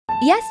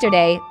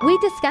Yesterday, we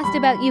discussed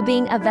about you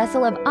being a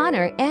vessel of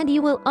honor, and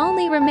you will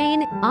only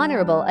remain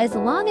honorable as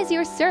long as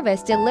your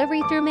service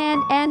delivery through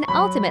man and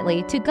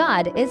ultimately to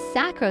God is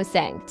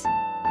sacrosanct.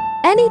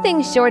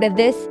 Anything short of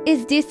this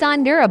is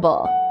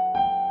dishonorable.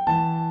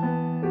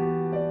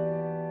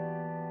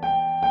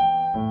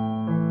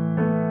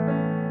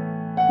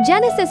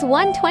 Genesis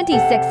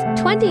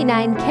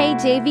 1:26-29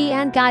 KJV.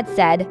 And God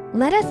said,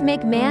 "Let us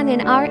make man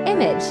in our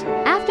image,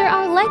 after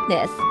our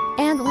likeness,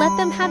 and let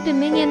them have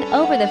dominion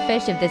over the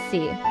fish of the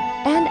sea,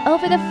 and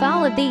over the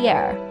fowl of the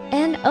air,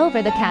 and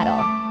over the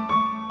cattle,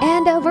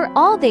 and over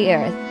all the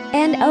earth,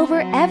 and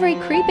over every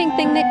creeping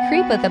thing that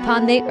creepeth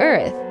upon the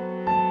earth."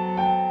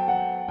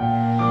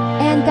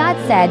 And God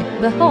said,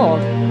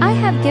 "Behold, I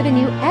have given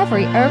you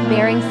every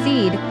herb-bearing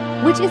seed,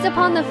 which is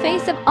upon the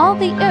face of all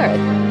the earth,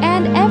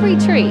 and every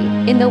tree,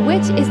 in the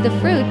which is the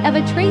fruit of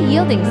a tree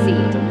yielding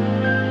seed.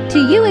 To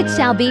you it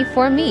shall be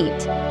for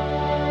meat."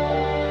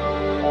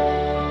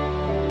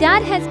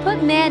 God has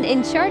put man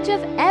in charge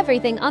of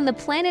everything on the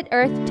planet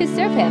Earth to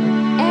serve him,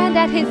 and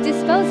at his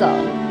disposal.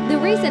 The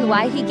reason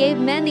why he gave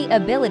man the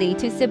ability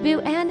to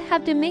subdue and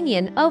have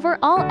dominion over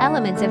all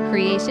elements of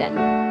creation.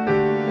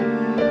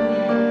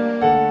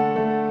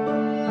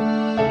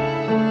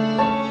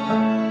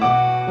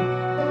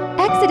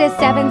 Exodus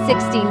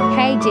 7:16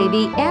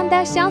 KJV. And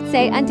thou shalt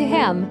say unto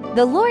him,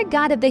 The Lord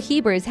God of the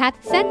Hebrews hath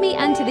sent me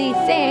unto thee,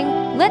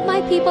 saying, Let my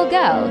people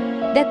go,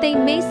 that they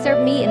may serve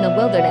me in the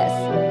wilderness.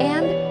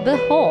 And,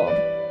 behold,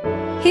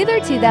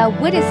 hitherto thou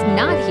wouldest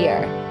not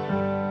hear.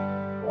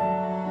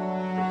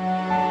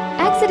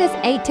 Exodus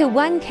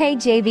 8:1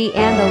 KJV.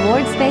 And the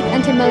Lord spake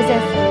unto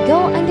Moses,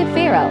 Go unto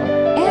Pharaoh,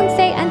 and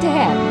say unto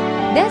him,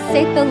 Thus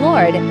saith the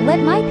Lord, Let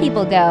my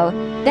people go,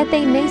 that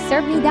they may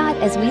serve me God,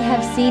 as we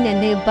have seen in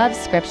the above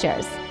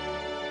scriptures,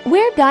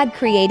 where God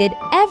created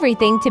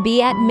everything to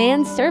be at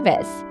man's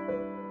service.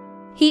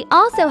 He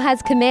also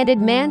has commanded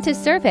man to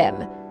serve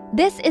him.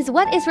 This is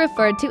what is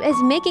referred to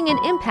as making an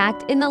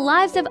impact in the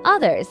lives of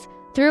others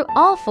through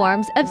all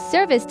forms of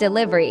service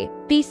delivery,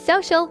 be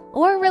social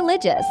or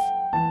religious.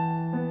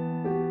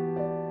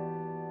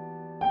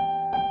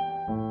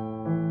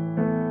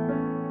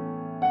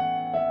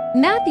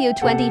 Matthew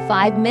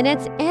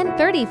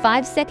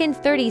 25:35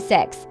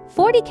 36,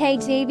 40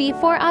 KJV.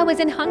 For I was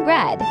an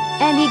hungered,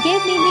 and he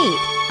gave me meat.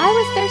 I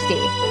was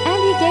thirsty,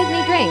 and he gave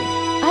me drink.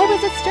 I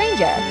was a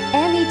stranger,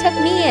 and he took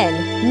me in,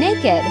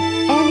 naked,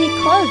 and he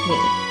clothed me.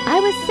 I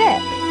was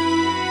sick,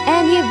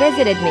 and he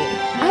visited me.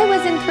 I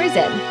was in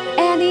prison,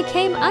 and he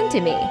came unto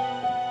me.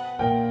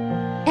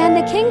 And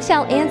the king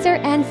shall answer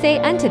and say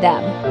unto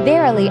them,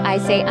 Verily I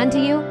say unto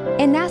you,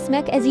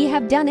 inasmuch as ye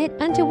have done it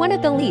unto one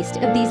of the least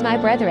of these my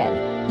brethren,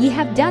 ye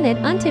have done it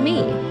unto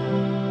me.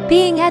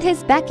 Being at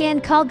his beck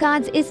and call,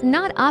 God's is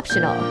not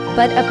optional,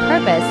 but a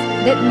purpose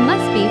that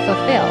must be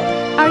fulfilled.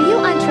 Are you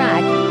on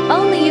track?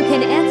 Only you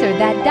can answer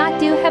that.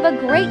 Do have a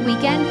great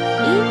weekend.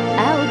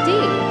 ELD.